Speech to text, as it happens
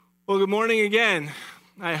Well, good morning again.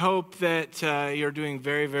 I hope that you're doing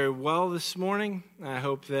very, very well this morning. I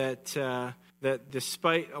hope that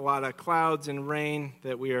despite a lot of clouds and rain,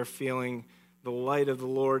 that we are feeling the light of the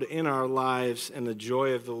Lord in our lives and the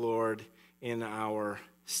joy of the Lord in our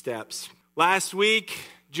steps. Last week,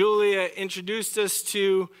 Julia introduced us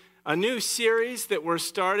to a new series that we're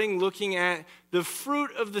starting, looking at the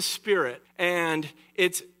fruit of the Spirit. And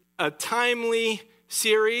it's a timely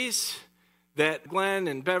series that Glenn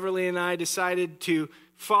and Beverly and I decided to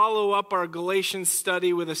follow up our Galatians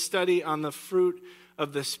study with a study on the fruit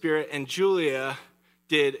of the Spirit. And Julia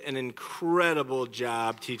did an incredible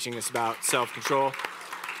job teaching us about self-control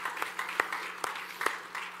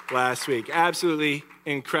last week. Absolutely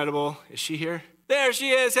incredible. Is she here? There she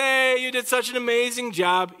is. Hey, you did such an amazing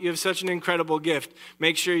job. You have such an incredible gift.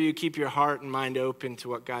 Make sure you keep your heart and mind open to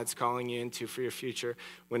what God's calling you into for your future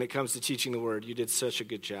when it comes to teaching the word. You did such a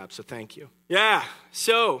good job, so thank you. Yeah,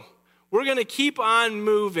 so we're going to keep on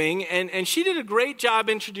moving, and she did a great job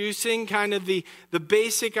introducing kind of the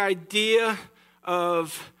basic idea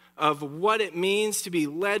of what it means to be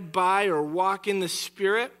led by or walk in the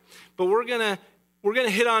Spirit. But we're gonna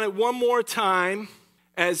hit on it one more time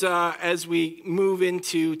as we move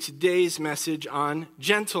into today's message on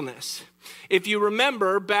gentleness. If you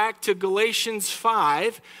remember back to Galatians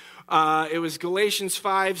 5, it was Galatians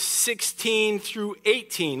 5, 16 through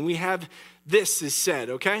 18. We have this is said,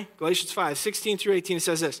 okay? Galatians 5, 16 through 18, it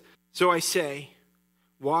says this. So I say,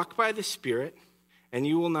 walk by the Spirit, and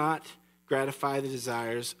you will not gratify the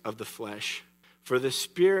desires of the flesh. For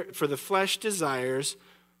the flesh desires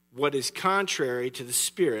what is contrary to the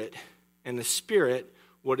Spirit, and the Spirit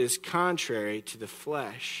what is contrary to the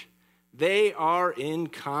flesh. They are in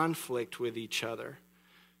conflict with each other,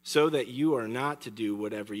 so that you are not to do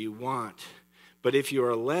whatever you want. But if you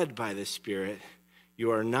are led by the Spirit,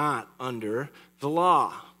 you are not under the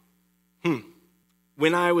law.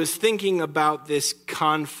 When I was thinking about this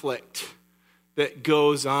conflict that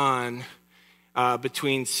goes on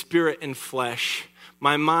between spirit and flesh,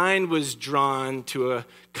 my mind was drawn to a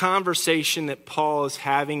conversation that Paul is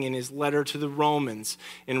having in his letter to the Romans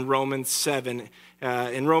in Romans 7.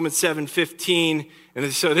 In Romans 7:15,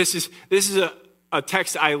 and so this is a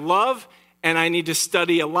text I love, and I need to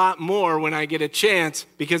study a lot more when I get a chance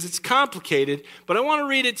because it's complicated, but I want to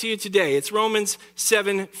read it to you today. It's Romans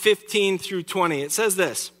 7:15 through 20. It says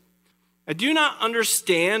this, I do not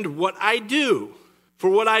understand what I do, for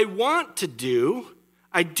what I want to do,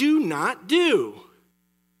 I do not do.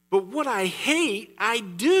 But what I hate, I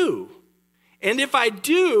do. And if I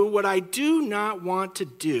do what I do not want to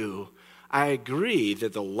do, I agree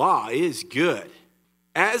that the law is good.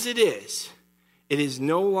 As it is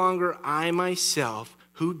no longer I myself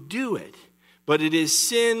who do it, but it is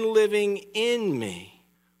sin living in me.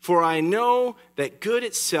 For I know that good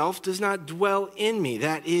itself does not dwell in me,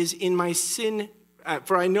 that is in my sin.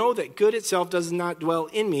 For I know that good itself does not dwell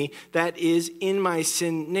in me, that is in my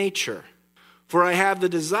sin nature. For I have the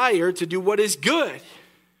desire to do what is good,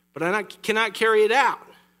 but I cannot carry it out.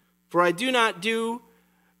 For I do not do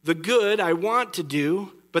the good I want to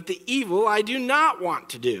do, but the evil I do not want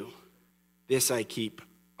to do. This I keep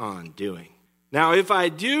on doing. Now, if I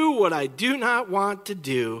do what I do not want to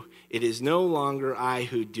do, it is no longer I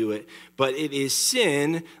who do it, but it is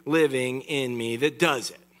sin living in me that does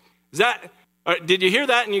it. Did you hear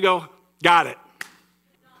that and you go, got it?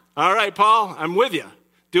 All right, Paul, I'm with you.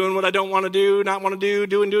 Doing what I don't want to do, not want to do,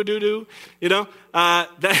 do. You know,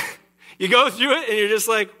 that you go through it and you're just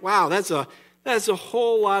like, wow, that's a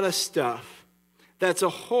whole lot of stuff. That's a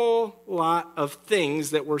whole lot of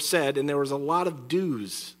things that were said, and there was a lot of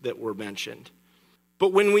do's that were mentioned.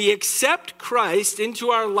 But when we accept Christ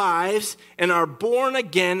into our lives and are born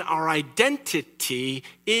again, our identity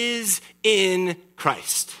is in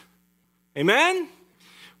Christ. Amen?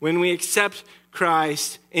 When we accept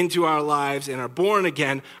Christ into our lives and are born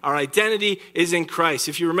again, our identity is in Christ.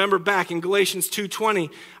 If you remember back in Galatians 2:20,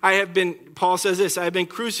 Paul says this, I have been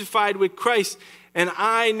crucified with Christ, and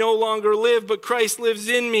I no longer live, but Christ lives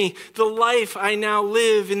in me. The life I now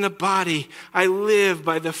live in the body, I live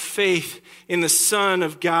by the faith in the Son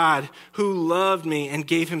of God who loved me and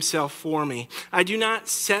gave himself for me. I do not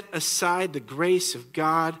set aside the grace of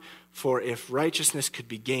God, for if righteousness could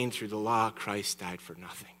be gained through the law, Christ died for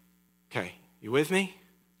nothing. Okay. You with me?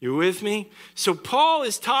 You with me? So Paul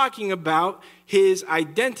is talking about his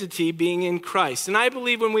identity being in Christ. And I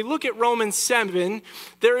believe when we look at Romans 7,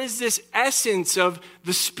 there is this essence of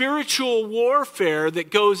the spiritual warfare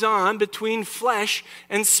that goes on between flesh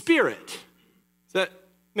and spirit. Does that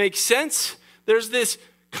make sense? There's this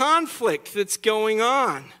conflict that's going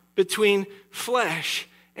on between flesh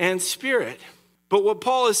and spirit. But what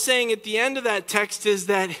Paul is saying at the end of that text is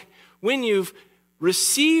that when you've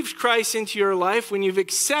received Christ into your life, when you've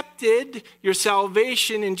accepted your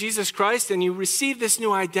salvation in Jesus Christ and you receive this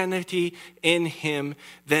new identity in him,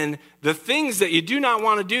 then the things that you do not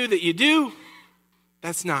want to do that you do,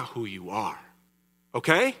 that's not who you are.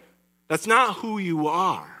 Okay? That's not who you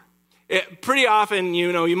are. Pretty often,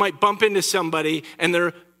 you might bump into somebody and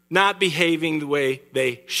they're not behaving the way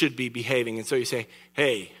they should be behaving. And so you say,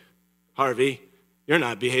 hey, Harvey, you're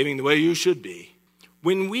not behaving the way you should be.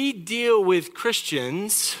 When we deal with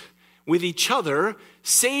Christians, with each other,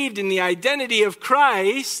 saved in the identity of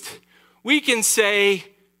Christ, we can say,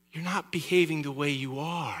 you're not behaving the way you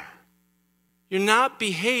are. You're not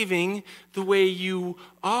behaving the way you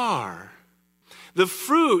are. The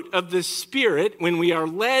fruit of the Spirit, when we are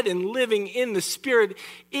led and living in the Spirit,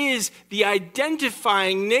 is the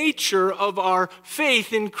identifying nature of our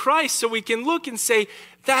faith in Christ. So we can look and say,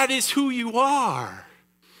 that is who you are.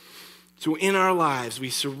 So in our lives,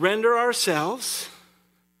 we surrender ourselves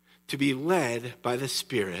to be led by the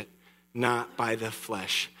Spirit, not by the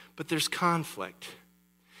flesh. But there's conflict.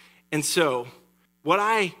 And so what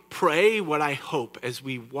I pray, what I hope as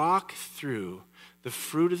we walk through the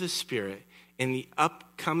fruit of the Spirit in the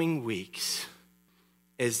upcoming weeks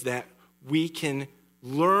is that we can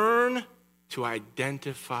learn to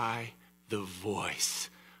identify the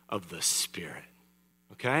voice of the Spirit.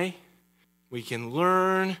 Okay? We can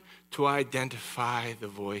learn to identify the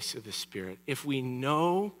voice of the Spirit. If we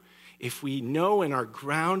know and are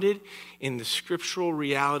grounded in the scriptural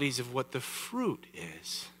realities of what the fruit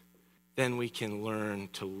is, then we can learn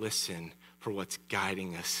to listen for what's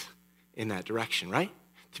guiding us in that direction, right?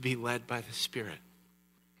 To be led by the Spirit.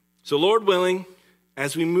 So Lord willing,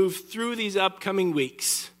 as we move through these upcoming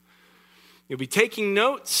weeks, you'll be taking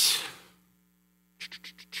notes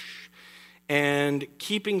and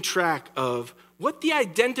keeping track of what the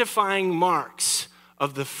identifying marks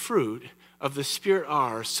of the fruit of the Spirit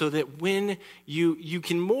are, so that when you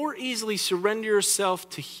can more easily surrender yourself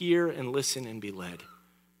to hear and listen and be led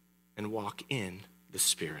and walk in the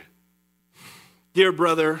Spirit. Dear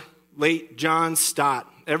brother, late John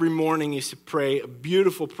Stott, every morning used to pray a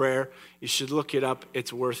beautiful prayer. You should look it up.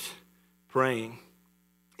 It's worth praying.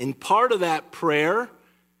 In part of that prayer,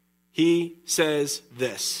 he says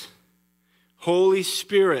this: Holy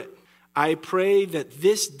Spirit, I pray that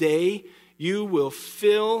this day you will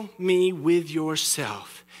fill me with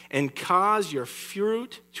yourself and cause your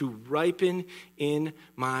fruit to ripen in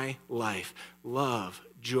my life. Love,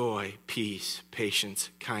 joy, peace, patience,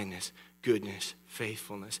 kindness, goodness,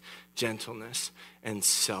 faithfulness, gentleness, and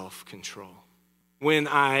self-control. When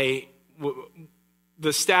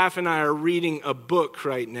the staff and I are reading a book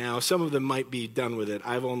right now, some of them might be done with it.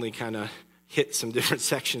 I've only kind of hit some different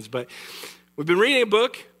sections, but we've been reading a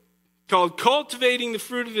book called Cultivating the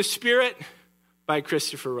Fruit of the Spirit by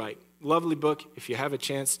Christopher Wright. Lovely book. If you have a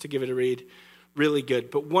chance to give it a read, really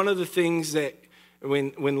good. But one of the things that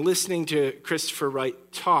when listening to Christopher Wright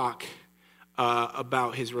talk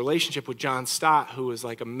about his relationship with John Stott, who was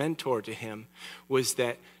like a mentor to him, was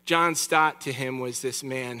that John Stott to him was this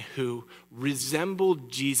man who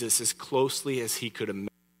resembled Jesus as closely as he could imagine.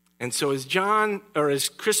 And so as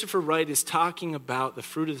Christopher Wright is talking about the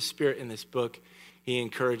fruit of the Spirit in this book, he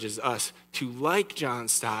encourages us to, like John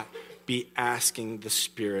Stott, be asking the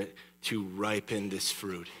Spirit to ripen this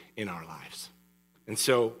fruit in our lives. And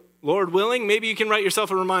so, Lord willing, maybe you can write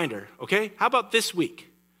yourself a reminder, okay? How about this week?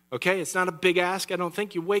 Okay, it's not a big ask. I don't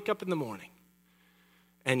think. You wake up in the morning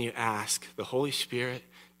and you ask the Holy Spirit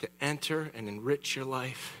to enter and enrich your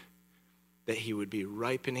life, that he would be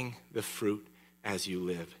ripening the fruit as you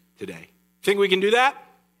live today. Think we can do that?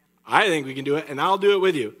 I think we can do it, and I'll do it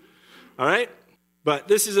with you. All right? But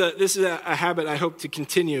this is a habit I hope to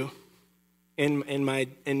continue in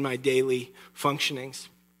my daily functionings.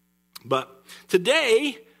 But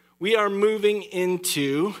today we are moving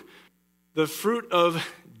into the fruit of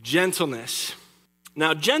gentleness.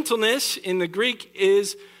 Now, gentleness in the Greek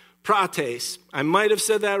is prates. I might have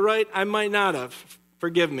said that right. I might not have.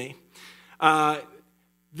 Forgive me.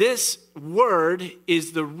 This word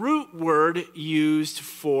is the root word used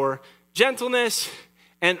for gentleness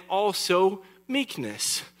and also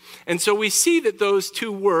meekness. And so we see that those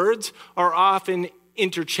two words are often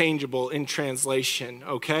interchangeable in translation,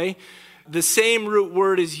 okay? The same root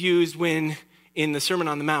word is used when in the Sermon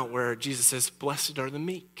on the Mount where Jesus says, "Blessed are the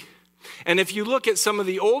meek." And if you look at some of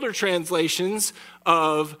the older translations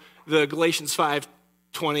of the Galatians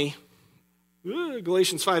 5:20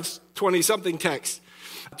 something text,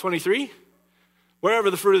 23, wherever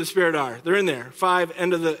the fruit of the Spirit are, they're in there. 5,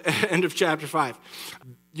 end of chapter 5.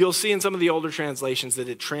 you'll see in some of the older translations that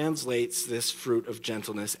it translates this fruit of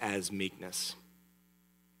gentleness as meekness.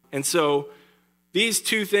 And so these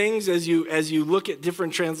two things, as you look at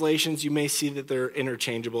different translations, you may see that they're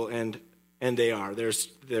interchangeable, and they are.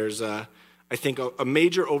 There's I think a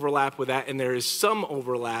major overlap with that, and there is some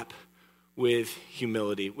overlap with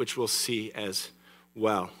humility, which we'll see as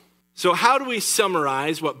well. So how do we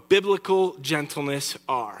summarize what biblical gentleness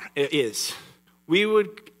is?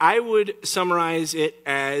 I would summarize it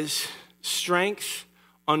as strength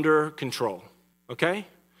under control, okay?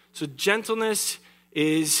 So gentleness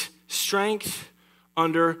is strength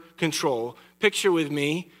under control. Picture with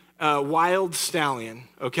me a wild stallion,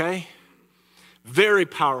 okay? Very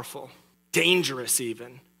powerful, dangerous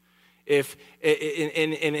even. If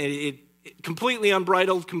it completely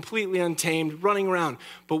unbridled, completely untamed, running around.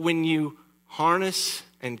 But when you harness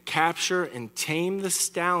and capture and tame the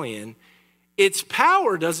stallion, its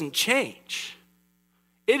power doesn't change.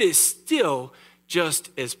 It is still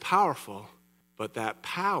just as powerful, but that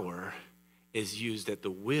power is used at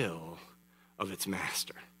the will of its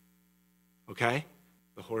master. Okay?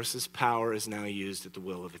 The horse's power is now used at the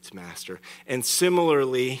will of its master. And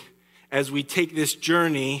similarly, as we take this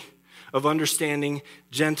journey of understanding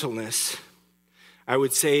gentleness, I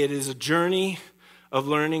would say it is a journey of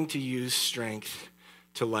learning to use strength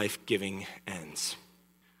to life-giving ends.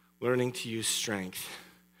 Learning to use strength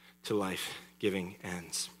to life-giving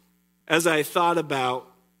ends. As I thought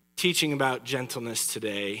about teaching about gentleness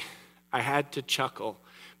today, I had to chuckle,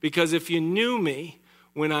 because if you knew me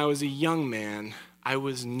when I was a young man, I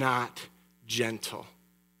was not gentle,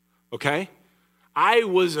 okay? I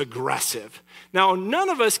was aggressive. Now, none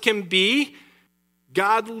of us can be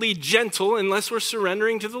godly gentle unless we're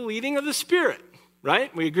surrendering to the leading of the Spirit,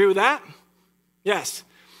 right? We agree with that? Yes.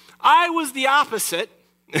 I was the opposite,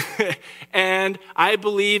 and I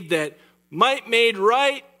believed that might made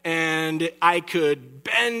right, and I could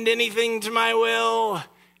bend anything to my will.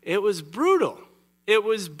 It was brutal. It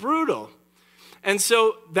was brutal. And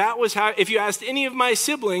so that was how, if you asked any of my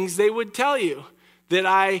siblings, they would tell you that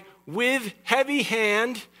I, with heavy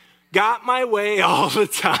hand, got my way all the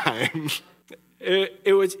time.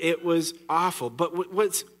 It was awful. But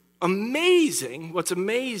what's amazing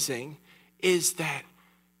is that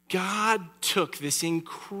God took this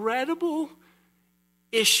incredible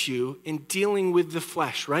issue in dealing with the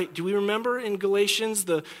flesh, right? Do we remember in Galatians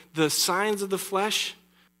the signs of the flesh?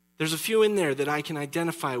 There's a few in there that I can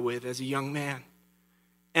identify with as a young man.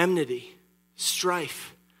 Enmity,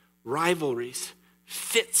 strife, rivalries,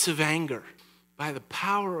 fits of anger. By the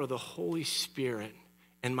power of the Holy Spirit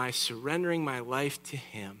and my surrendering my life to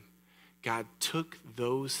Him, God took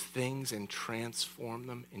those things and transformed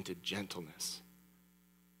them into gentleness.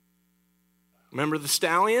 Remember the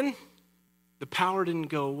stallion? The power didn't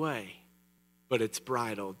go away, but it's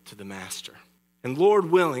bridled to the master. And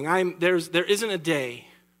Lord willing, there isn't a day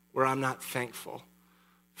where I'm not thankful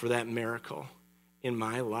for that miracle in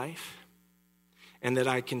my life, and that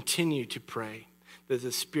I continue to pray that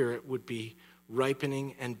the Spirit would be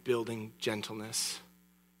ripening and building gentleness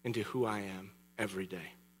into who I am every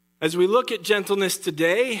day. As we look at gentleness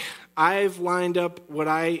today, I've lined up what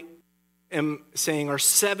I am saying are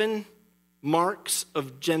 7 marks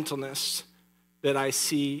of gentleness that I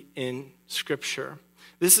see in Scripture.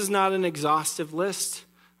 This is not an exhaustive list.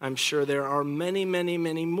 I'm sure there are many, many,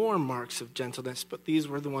 many more marks of gentleness, but these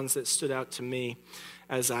were the ones that stood out to me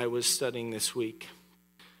as I was studying this week.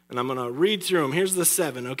 And I'm going to read through them. Here's the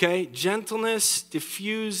 7, okay? Gentleness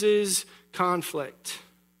diffuses conflict.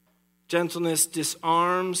 Gentleness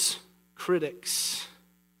disarms critics.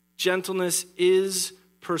 Gentleness is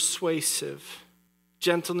persuasive.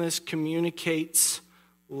 Gentleness communicates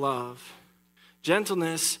love.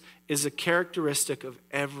 Gentleness is a characteristic of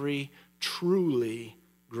every truly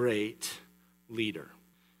great leader.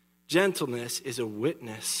 Gentleness is a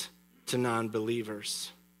witness to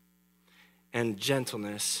non-believers. And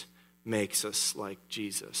gentleness makes us like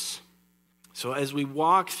Jesus. So as we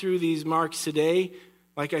walk through these marks today,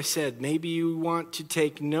 like I said, maybe you want to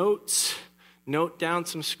take notes, note down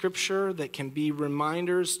some scripture that can be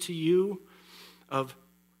reminders to you of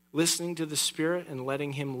listening to the Spirit and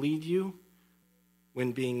letting Him lead you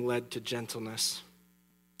when being led to gentleness.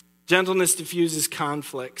 Gentleness diffuses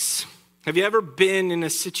conflicts. Have you ever been in a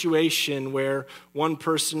situation where one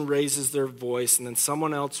person raises their voice and then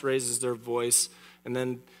someone else raises their voice and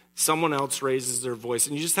then someone else raises their voice,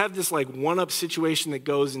 and you just have this like one-up situation that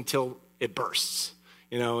goes until it bursts?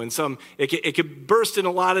 You know, and it could burst in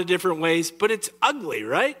a lot of different ways, but it's ugly,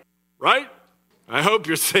 right? Right? I hope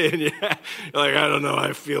you're saying, yeah. You're like, I don't know,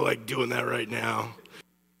 I feel like doing that right now.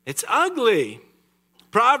 It's ugly.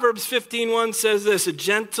 Proverbs 15:1 says this, a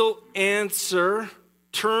gentle answer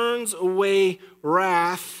turns away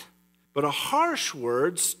wrath, but a harsh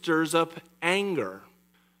word stirs up anger.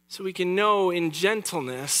 So we can know in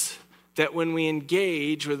gentleness that when we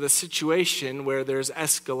engage with a situation where there's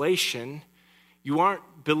escalation, you aren't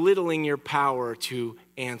belittling your power to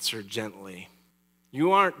answer gently.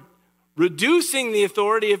 You aren't reducing the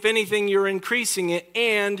authority. If anything, you're increasing it.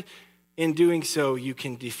 And in doing so, you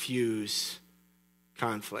can diffuse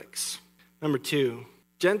conflicts. Number 2,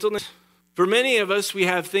 gentleness. For many of us, we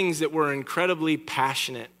have things that we're incredibly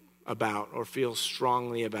passionate about or feel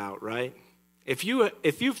strongly about, right? If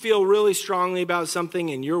you feel really strongly about something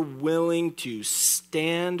and you're willing to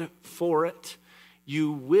stand for it,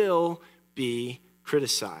 you will be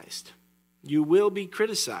criticized. You will be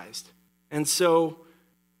criticized. And so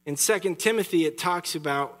in 2 Timothy, it talks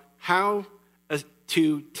about how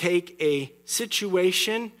to take a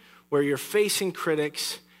situation where you're facing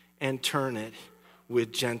critics and turn it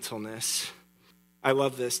with gentleness. I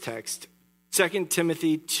love this text. 2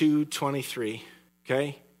 Timothy 2:23,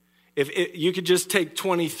 okay? If you could just take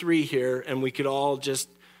 23 here and we could all just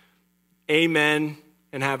amen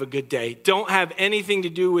and have a good day. Don't have anything to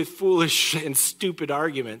do with foolish and stupid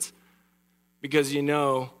arguments because you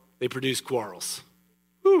know they produce quarrels.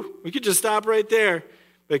 Whew, we could just stop right there,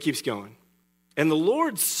 but it keeps going. And the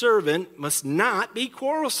Lord's servant must not be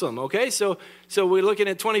quarrelsome, okay? So we're looking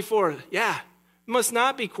at 24. Yeah, must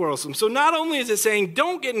not be quarrelsome. So not only is it saying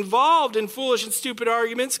don't get involved in foolish and stupid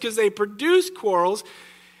arguments because they produce quarrels,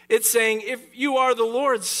 it's saying if you are the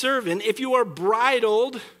Lord's servant, if you are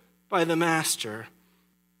bridled by the master,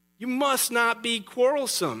 you must not be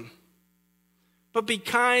quarrelsome, but be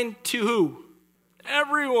kind to who?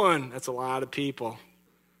 Everyone. That's a lot of people.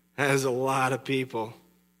 That is a lot of people.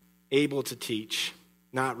 Able to teach,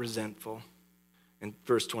 not resentful. And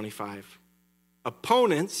verse 25.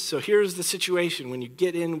 Opponents, so here's the situation when you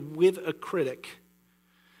get in with a critic.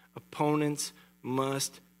 Opponents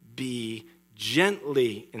must be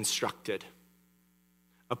gently instructed.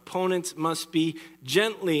 Opponents must be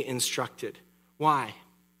gently instructed. Why?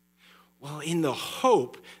 Well, in the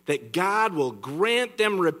hope that God will grant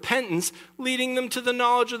them repentance, leading them to the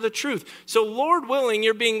knowledge of the truth. So Lord willing,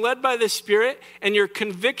 you're being led by the Spirit and your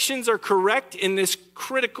convictions are correct in this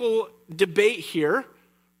critical debate here,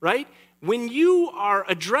 right? When you are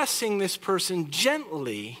addressing this person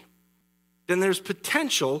gently, then there's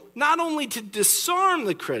potential not only to disarm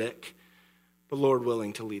the critic, but Lord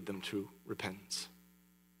willing to lead them to repentance.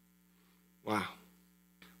 Wow.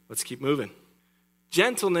 Let's keep moving.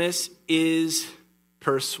 Gentleness is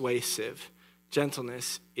persuasive.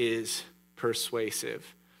 Gentleness is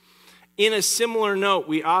persuasive. In a similar note,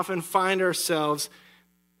 we often find ourselves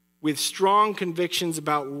with strong convictions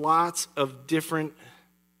about lots of different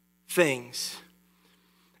things.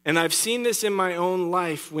 And I've seen this in my own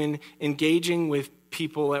life when engaging with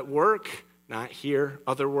people at work, not here,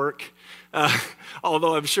 other work,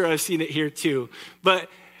 although I'm sure I've seen it here too. But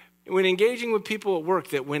when engaging with people at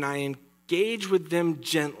work, that when I engage with them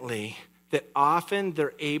gently, that often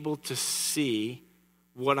they're able to see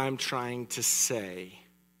what I'm trying to say,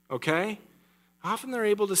 okay? Often they're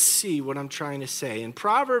able to see what I'm trying to say. In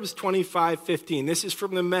Proverbs 25:15, this is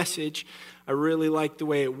from the Message. I really like the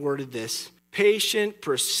way it worded this. Patient,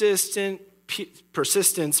 persistence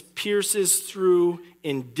pierces through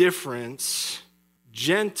indifference.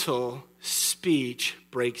 Gentle speech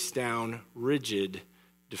breaks down rigid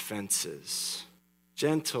defenses.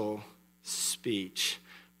 Gentle speech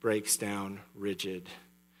breaks down rigid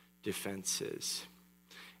defenses.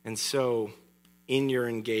 And so, in your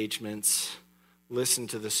engagements, listen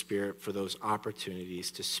to the Spirit for those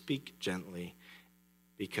opportunities to speak gently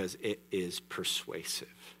because it is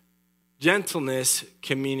persuasive. Gentleness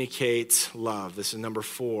communicates love. This is number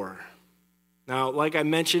 4. Now, like I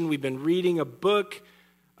mentioned, we've been reading a book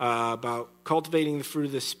about cultivating the fruit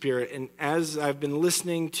of the Spirit. And as I've been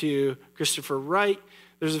listening to Christopher Wright,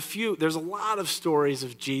 there's a lot of stories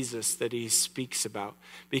of Jesus that he speaks about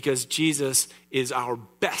because Jesus is our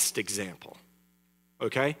best example.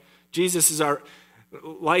 Okay? Jesus is our,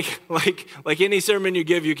 like any sermon you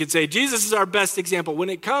give, you could say, Jesus is our best example.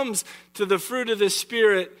 When it comes to the fruit of the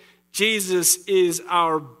Spirit, Jesus is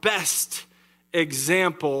our best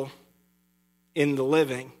example in the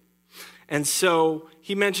living. And so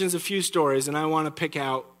he mentions a few stories, and I want to pick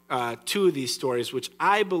out 2 of these stories, which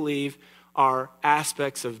I believe are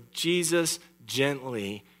aspects of Jesus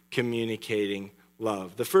gently communicating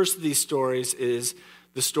love. The first of these stories is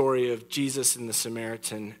the story of Jesus and the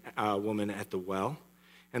Samaritan woman at the well.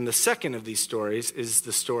 And the second of these stories is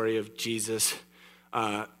the story of Jesus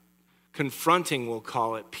confronting, we'll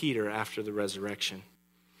call it, Peter after the resurrection.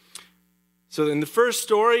 So in the first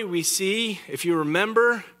story, we see, if you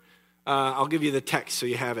remember, I'll give you the text so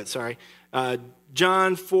you have it, sorry.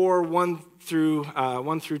 John 4, 1 through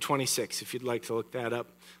 26, if you'd like to look that up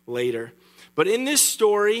later. But in this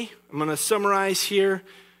story, I'm going to summarize here.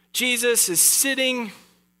 Jesus is sitting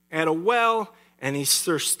at a well, and he's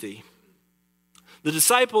thirsty. The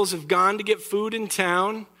disciples have gone to get food in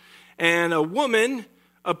town, and a woman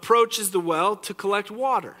approaches the well to collect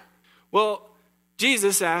water. Well,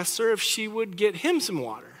 Jesus asks her if she would get him some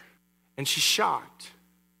water, and she's shocked.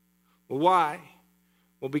 Well, why?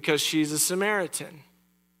 Well, because she's a Samaritan,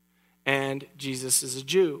 and Jesus is a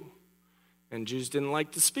Jew, and Jews didn't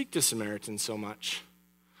like to speak to Samaritans so much.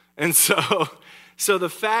 And so the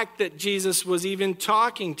fact that Jesus was even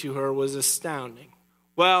talking to her was astounding.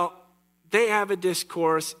 Well, they have a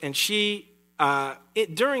discourse, and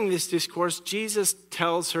during this discourse, Jesus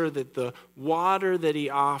tells her that the water that he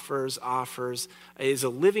offers is a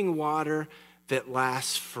living water that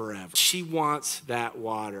lasts forever. She wants that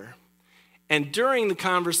water. And during the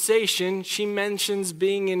conversation, she mentions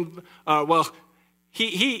being in,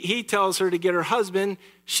 he tells her to get her husband.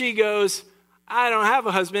 She goes, I don't have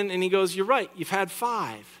a husband. And he goes, you're right, you've had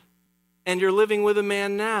 5. And you're living with a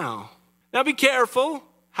man now. Now be careful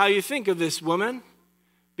how you think of this woman,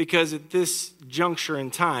 because at this juncture in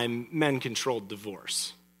time, men controlled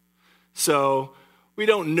divorce. So we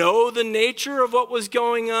don't know the nature of what was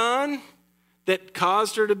going on that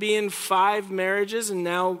caused her to be in 5 marriages and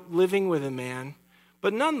now living with a man.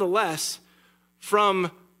 But nonetheless,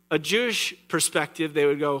 from a Jewish perspective, they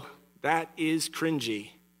would go, that is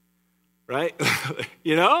cringy, right?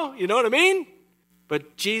 You know what I mean?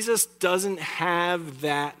 But Jesus doesn't have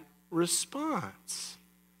that response.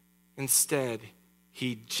 Instead,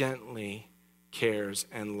 he gently cares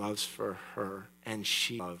and loves for her, and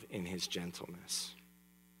she loves in his gentleness.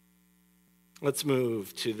 Let's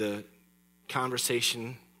move to the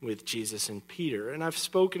conversation with Jesus and Peter. And I've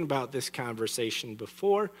spoken about this conversation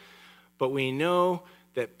before, but we know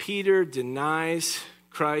that Peter denies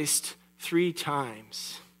Christ 3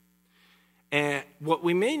 times. And what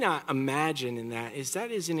we may not imagine in that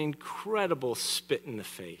is an incredible spit in the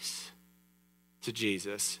face to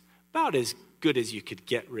Jesus. About as good as you could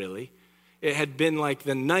get, really. It had been like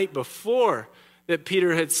the night before that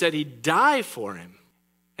Peter had said he'd die for him.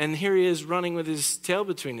 And here he is running with his tail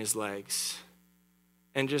between his legs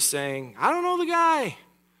and just saying, I don't know the guy.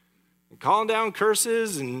 And calling down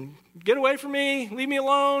curses and get away from me, leave me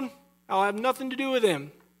alone. I'll have nothing to do with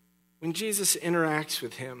him. When Jesus interacts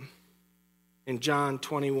with him in John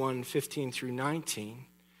 21, 15 through 19,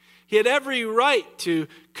 he had every right to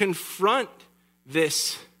confront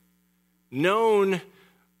this known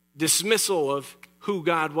dismissal of who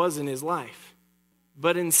God was in his life.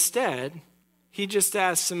 But instead, he just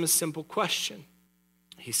asks him a simple question.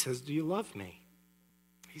 He says, do you love me?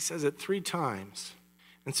 He says it 3 times.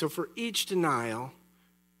 And so for each denial,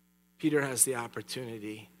 Peter has the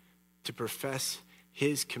opportunity to profess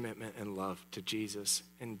his commitment and love to Jesus.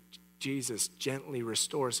 And Jesus gently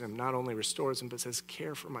restores him, not only restores him, but says,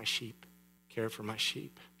 care for my sheep, care for my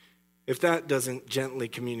sheep. If that doesn't gently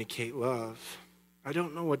communicate love, I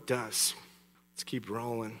don't know what does. Let's keep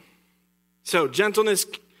rolling. So gentleness,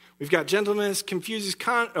 we've got gentleness, diffuses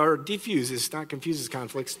conflicts,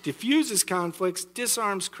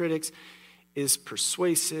 disarms critics, is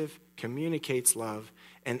persuasive, communicates love.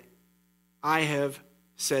 And I have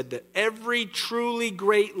said that every truly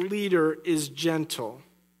great leader is gentle.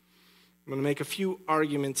 I'm going to make a few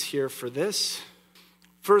arguments here for this.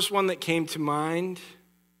 First one that came to mind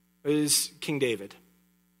is King David.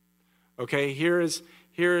 Okay, here is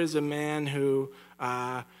a man who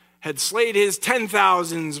had slayed his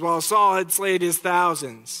 10,000s while Saul had slayed his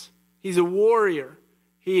thousands. He's a warrior.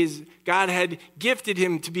 God had gifted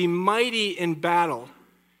him to be mighty in battle.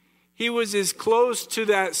 He was as close to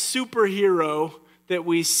that superhero that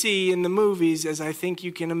we see in the movies as I think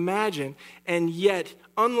you can imagine. And yet,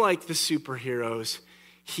 unlike the superheroes,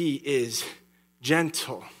 he is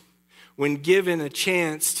gentle. When given a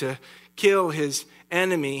chance to kill his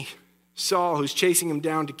enemy, Saul, who's chasing him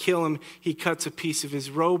down to kill him, he cuts a piece of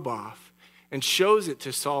his robe off and shows it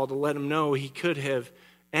to Saul to let him know he could have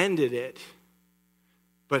ended it,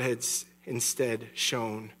 but had instead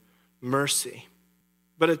shown mercy.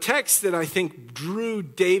 But a text that I think drew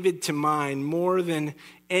David to mind more than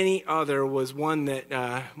any other was one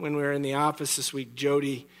that when we were in the office this week,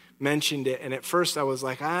 Jody mentioned it. And at first I was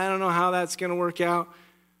like, I don't know how that's going to work out.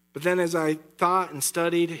 But then as I thought and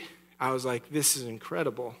studied, I was like, this is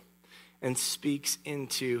incredible, and speaks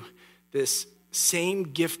into this same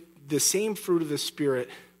gift, the same fruit of the Spirit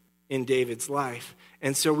in David's life.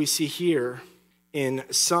 And so we see here in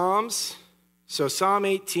Psalms So Psalm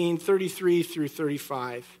 18, 33 through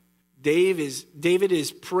 35. David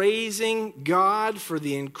is praising God for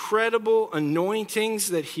the incredible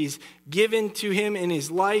anointings that he's given to him in his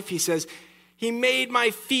life. He says, he made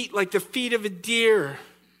my feet like the feet of a deer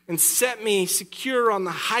and set me secure on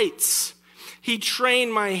the heights. He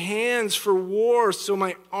trained my hands for war so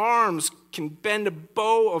my arms can bend a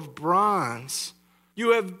bow of bronze.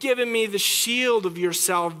 You have given me the shield of your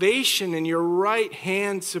salvation, and your right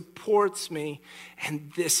hand supports me.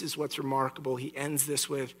 And this is what's remarkable. He ends this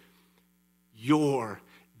with, your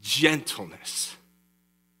gentleness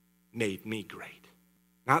made me great.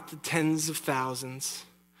 Not the tens of thousands,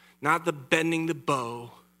 not the bending the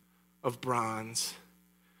bow of bronze,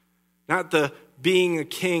 not the being a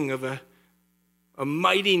king of a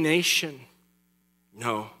mighty nation.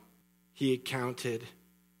 No, he accounted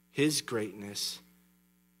his greatness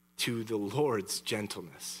to the Lord's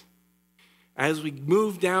gentleness. As we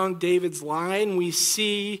move down David's line, we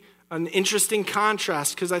see an interesting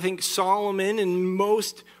contrast, because I think Solomon in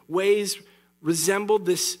most ways resembled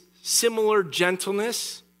this similar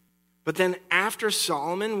gentleness. But then after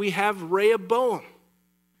Solomon, we have Rehoboam.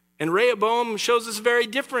 And Rehoboam shows us a very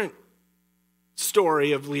different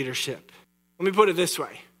story of leadership. Let me put it this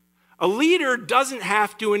way. A leader doesn't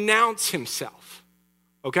have to announce himself,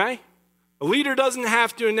 okay? A leader doesn't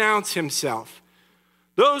have to announce himself.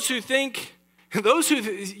 Those who,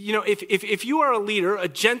 if you are a leader, a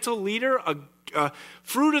gentle leader, a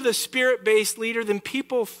fruit of the Spirit-based leader, then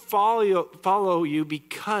people follow you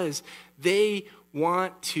because they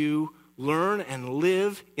want to learn and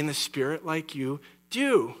live in the Spirit like you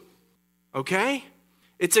do, okay?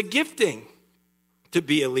 It's a gifting to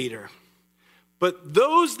be a leader. But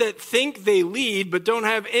those that think they lead but don't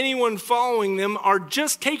have anyone following them are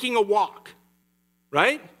just taking a walk,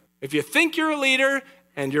 right? If you think you're a leader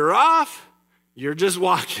and you're off, you're just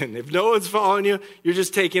walking. If no one's following you, you're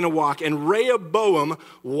just taking a walk. And Rehoboam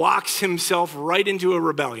walks himself right into a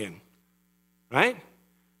rebellion, right?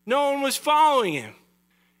 No one was following him.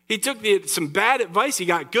 He took some bad advice. He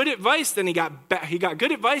got good advice. Then he got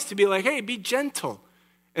good advice to be like, hey, be gentle.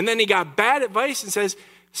 And then he got bad advice and says,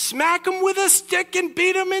 smack them with a stick and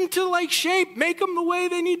beat them into like shape. Make them the way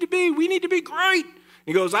they need to be. We need to be great.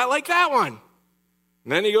 He goes, I like that one.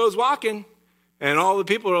 And then he goes walking. And all the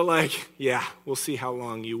people are like, yeah, we'll see how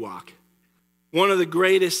long you walk. One of the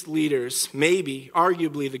greatest leaders, maybe,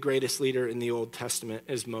 arguably the greatest leader in the Old Testament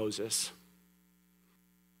is Moses.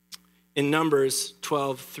 In Numbers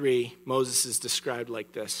 12:3, Moses is described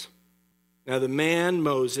like this. Now the man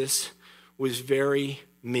Moses was very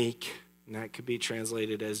meek, and that could be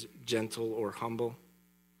translated as gentle or humble,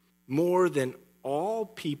 more than all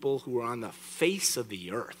people who are on the face of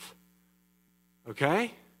the earth.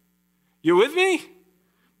 Okay? You with me?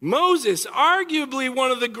 Moses, arguably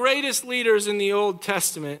one of the greatest leaders in the Old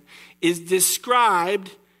Testament, is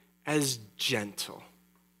described as gentle.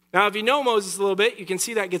 Now, if you know Moses a little bit, you can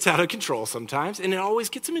see that gets out of control sometimes, and it always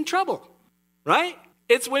gets him in trouble, right?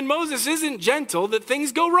 It's when Moses isn't gentle that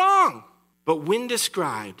things go wrong. But when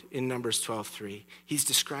described in Numbers 12:3, he's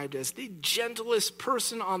described as the gentlest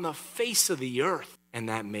person on the face of the earth, and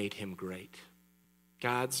that made him great.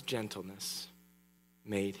 God's gentleness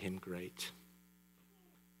made him great.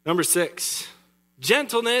 Number 6,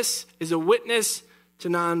 gentleness is a witness to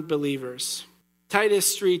non-believers.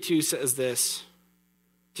 Titus 3:2 says this,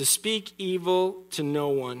 to speak evil to no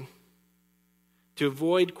one, to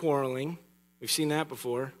avoid quarreling, we've seen that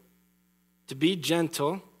before, to be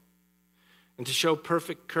gentle, and to show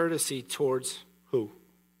perfect courtesy towards who?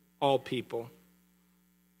 All people.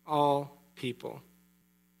 All people.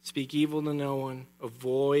 Speak evil to no one.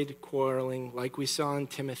 Avoid quarreling, like we saw in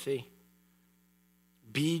Timothy.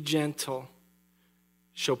 Be gentle.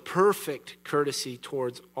 Show perfect courtesy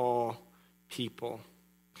towards all people.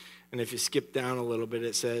 And if you skip down a little bit,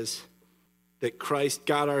 it says that Christ,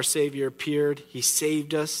 God our Savior, appeared. He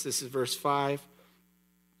saved us. This is verse 5.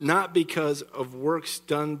 Not because of works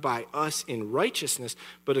done by us in righteousness,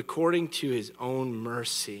 but according to his own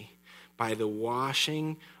mercy, by the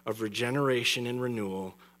washing of regeneration and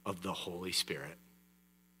renewal of the Holy Spirit.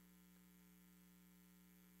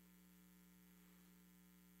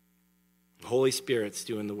 The Holy Spirit's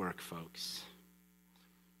doing the work, folks.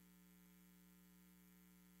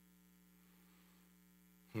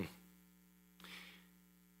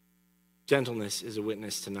 Gentleness is a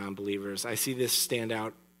witness to non-believers. I see this stand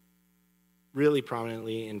out really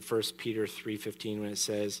prominently in 1 Peter 3:15 when it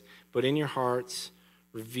says, but in your hearts,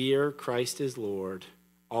 revere Christ as Lord.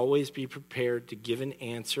 Always be prepared to give an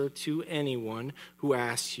answer to anyone who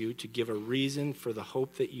asks you to give a reason for the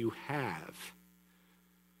hope that you have.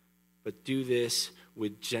 But do this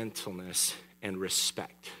with gentleness and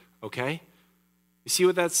respect. Okay? You see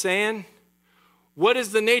what that's saying? What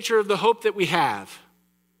is the nature of the hope that we have?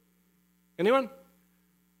 Anyone?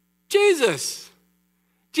 Jesus.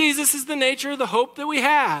 Jesus is the nature of the hope that we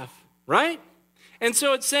have, right? And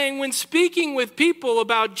so it's saying when speaking with people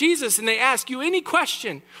about Jesus and they ask you any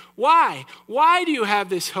question, why? Why do you have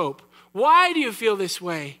this hope? Why do you feel this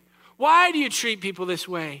way? Why do you treat people this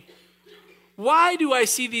way? Why do I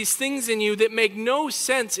see these things in you that make no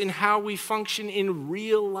sense in how we function in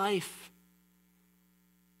real life?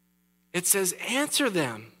 It says answer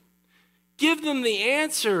them. Give them the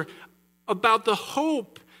answer about the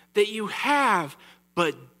hope that you have,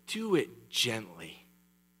 but do it gently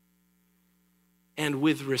and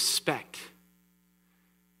with respect.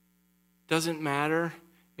 Doesn't matter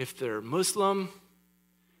if they're Muslim,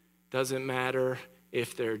 doesn't matter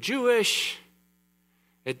if they're Jewish,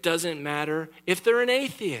 it doesn't matter if they're an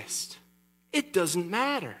atheist. It doesn't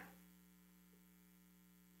matter.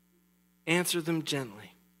 Answer them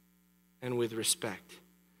gently and with respect.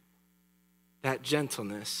 That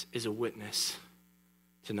gentleness is a witness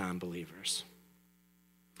to non-believers.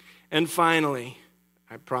 And finally,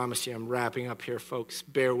 I promise you I'm wrapping up here, folks.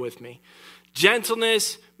 Bear with me.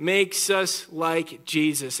 Gentleness makes us like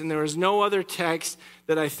Jesus. And there is no other text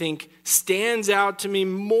that I think stands out to me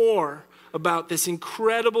more about this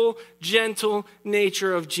incredible, gentle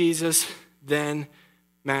nature of Jesus than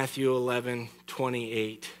Matthew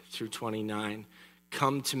 11:28 through 29.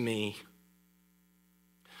 Come to me,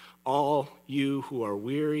 all you who are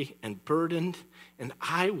weary and burdened, and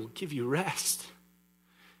I will give you rest.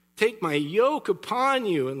 Take my yoke upon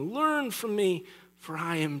you and learn from me, for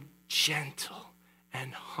I am gentle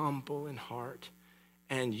and humble in heart,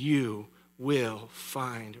 and you will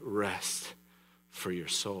find rest for your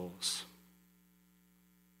souls.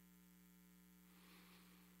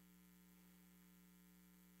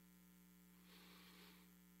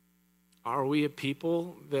 Are we a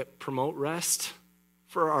people that promote rest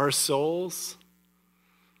for our souls?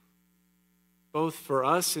 Both for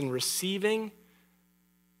us in receiving,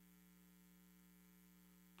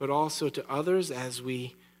 but also to others as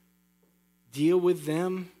we deal with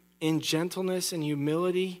them in gentleness and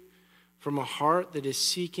humility from a heart that is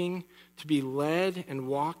seeking to be led and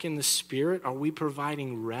walk in the Spirit? Are we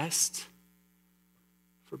providing rest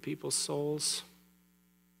for people's souls?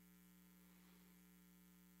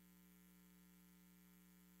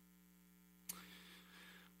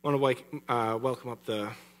 I want to welcome up the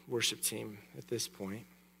worship team at this point.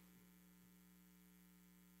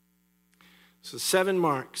 So 7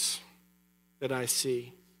 marks that I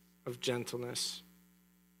see of gentleness: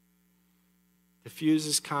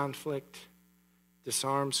 diffuses conflict,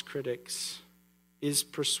 disarms critics, is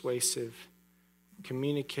persuasive,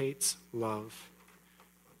 communicates love.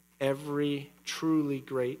 Every truly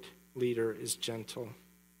great leader is gentle,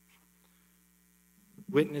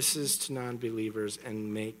 witnesses to non-believers,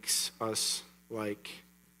 and makes us like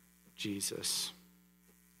Jesus.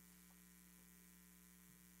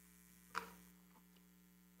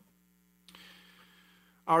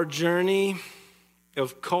 Our journey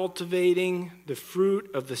of cultivating the fruit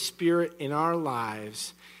of the Spirit in our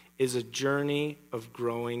lives is a journey of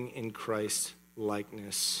growing in Christ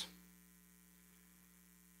likeness.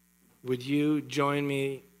 Would you join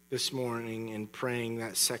me this morning in praying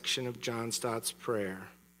that section of John Stott's prayer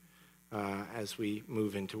as we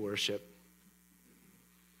move into worship?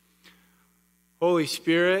 Holy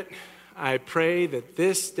Spirit, I pray that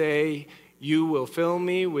this day you will fill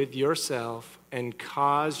me with yourself and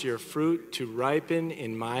cause your fruit to ripen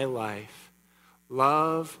in my life.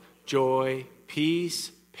 Love, joy,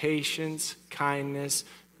 peace, patience, kindness,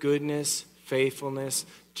 goodness, faithfulness,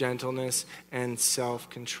 gentleness, and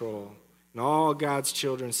self-control. And all God's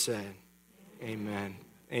children said, amen.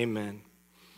 Amen.